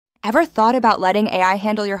Ever thought about letting AI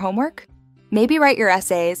handle your homework? Maybe write your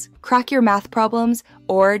essays, crack your math problems,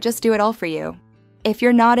 or just do it all for you. If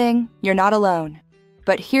you're nodding, you're not alone.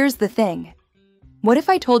 But here's the thing. What if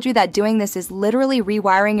I told you that doing this is literally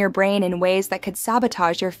rewiring your brain in ways that could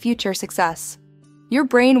sabotage your future success? Your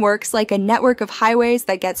brain works like a network of highways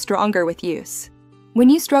that get stronger with use. When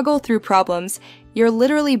you struggle through problems, you're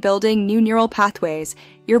literally building new neural pathways,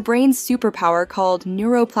 your brain's superpower called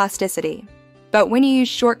neuroplasticity. But when you use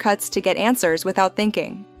shortcuts to get answers without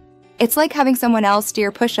thinking, it's like having someone else do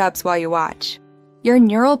your push-ups while you watch. Your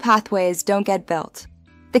neural pathways don't get built.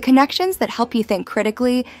 The connections that help you think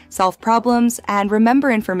critically, solve problems, and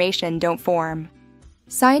remember information don't form.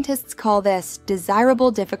 Scientists call this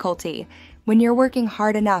desirable difficulty, when you're working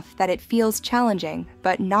hard enough that it feels challenging,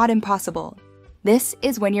 but not impossible. This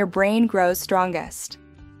is when your brain grows strongest.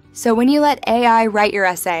 So when you let AI write your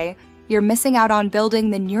essay, you're missing out on building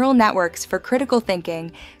the neural networks for critical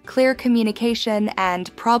thinking, clear communication,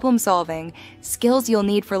 and problem solving, skills you'll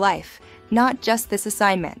need for life, not just this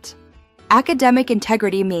assignment. Academic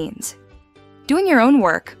integrity means doing your own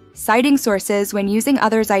work, citing sources when using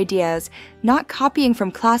others' ideas, not copying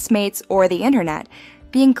from classmates or the internet,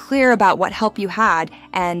 being clear about what help you had,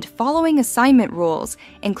 and following assignment rules,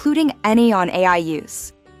 including any on AI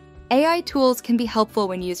use. AI tools can be helpful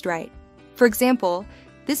when used right. For example,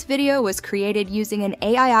 this video was created using an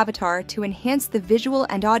AI avatar to enhance the visual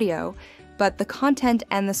and audio, but the content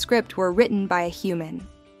and the script were written by a human.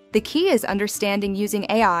 The key is understanding using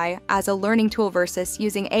AI as a learning tool versus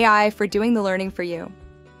using AI for doing the learning for you.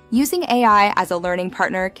 Using AI as a learning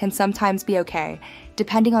partner can sometimes be okay,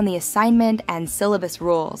 depending on the assignment and syllabus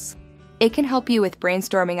rules. It can help you with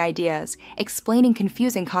brainstorming ideas, explaining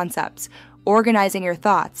confusing concepts, organizing your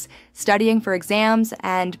thoughts, studying for exams,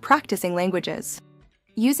 and practicing languages.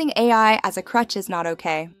 Using AI as a crutch is not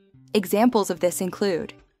okay. Examples of this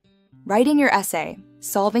include writing your essay,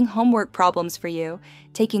 solving homework problems for you,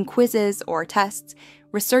 taking quizzes or tests,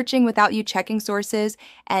 researching without you checking sources,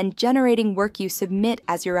 and generating work you submit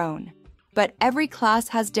as your own. But every class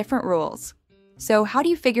has different rules. So how do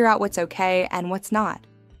you figure out what's okay and what's not?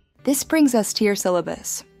 This brings us to your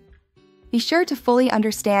syllabus. Be sure to fully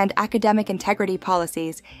understand academic integrity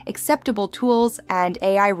policies, acceptable tools, and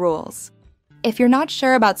AI rules. If you're not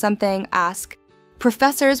sure about something, ask.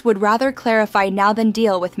 Professors would rather clarify now than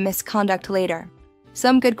deal with misconduct later.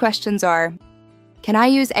 Some good questions are, can I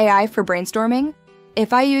use AI for brainstorming?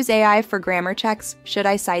 If I use AI for grammar checks, should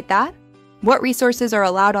I cite that? What resources are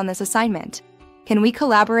allowed on this assignment? Can we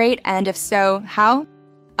collaborate, and if so, how?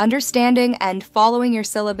 Understanding and following your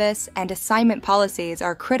syllabus and assignment policies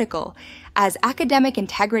are critical, as academic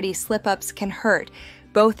integrity slip-ups can hurt,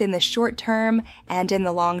 both in the short term and in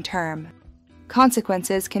the long term.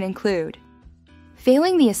 Consequences can include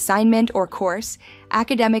failing the assignment or course,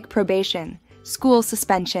 academic probation, school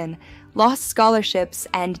suspension, lost scholarships,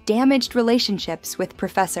 and damaged relationships with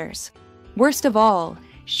professors. Worst of all,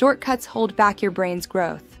 shortcuts hold back your brain's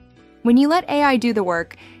growth. When you let AI do the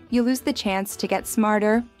work, you lose the chance to get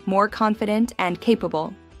smarter, more confident, and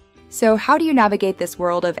capable. So how do you navigate this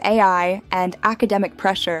world of AI and academic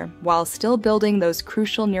pressure while still building those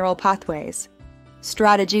crucial neural pathways?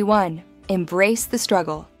 Strategy 1. Embrace the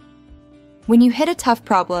struggle. When you hit a tough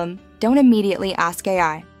problem, don't immediately ask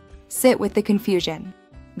AI. Sit with the confusion.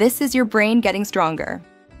 This is your brain getting stronger.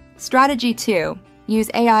 Strategy 2. Use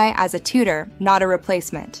AI as a tutor, not a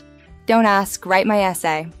replacement. Don't ask, write my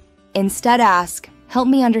essay. Instead ask, help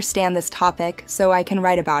me understand this topic so I can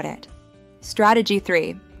write about it. Strategy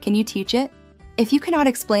 3. Can you teach it? If you cannot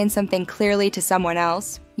explain something clearly to someone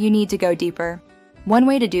else, you need to go deeper. One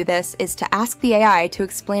way to do this is to ask the AI to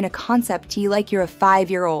explain a concept to you like you're a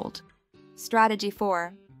 5-year-old. Strategy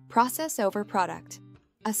 4. Process over product.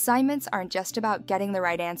 Assignments aren't just about getting the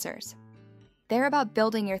right answers. They're about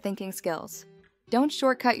building your thinking skills. Don't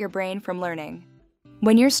shortcut your brain from learning.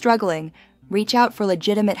 When you're struggling, reach out for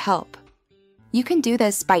legitimate help. You can do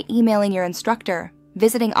this by emailing your instructor,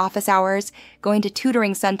 visiting office hours, going to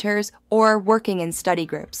tutoring centers, or working in study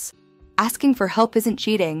groups. Asking for help isn't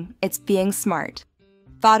cheating, it's being smart.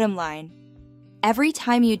 Bottom line, every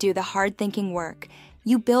time you do the hard thinking work,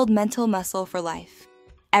 you build mental muscle for life.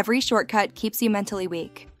 Every shortcut keeps you mentally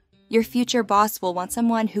weak. Your future boss will want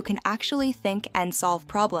someone who can actually think and solve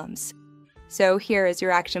problems. So here is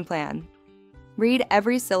your action plan. Read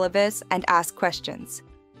every syllabus and ask questions.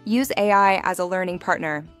 Use AI as a learning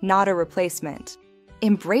partner, not a replacement.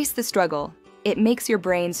 Embrace the struggle. It makes your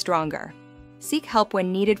brain stronger. Seek help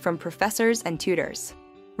when needed from professors and tutors.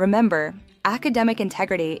 Remember, academic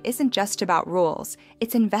integrity isn't just about rules,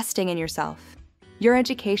 it's investing in yourself. Your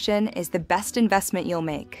education is the best investment you'll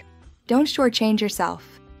make. Don't shortchange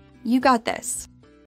yourself. You got this.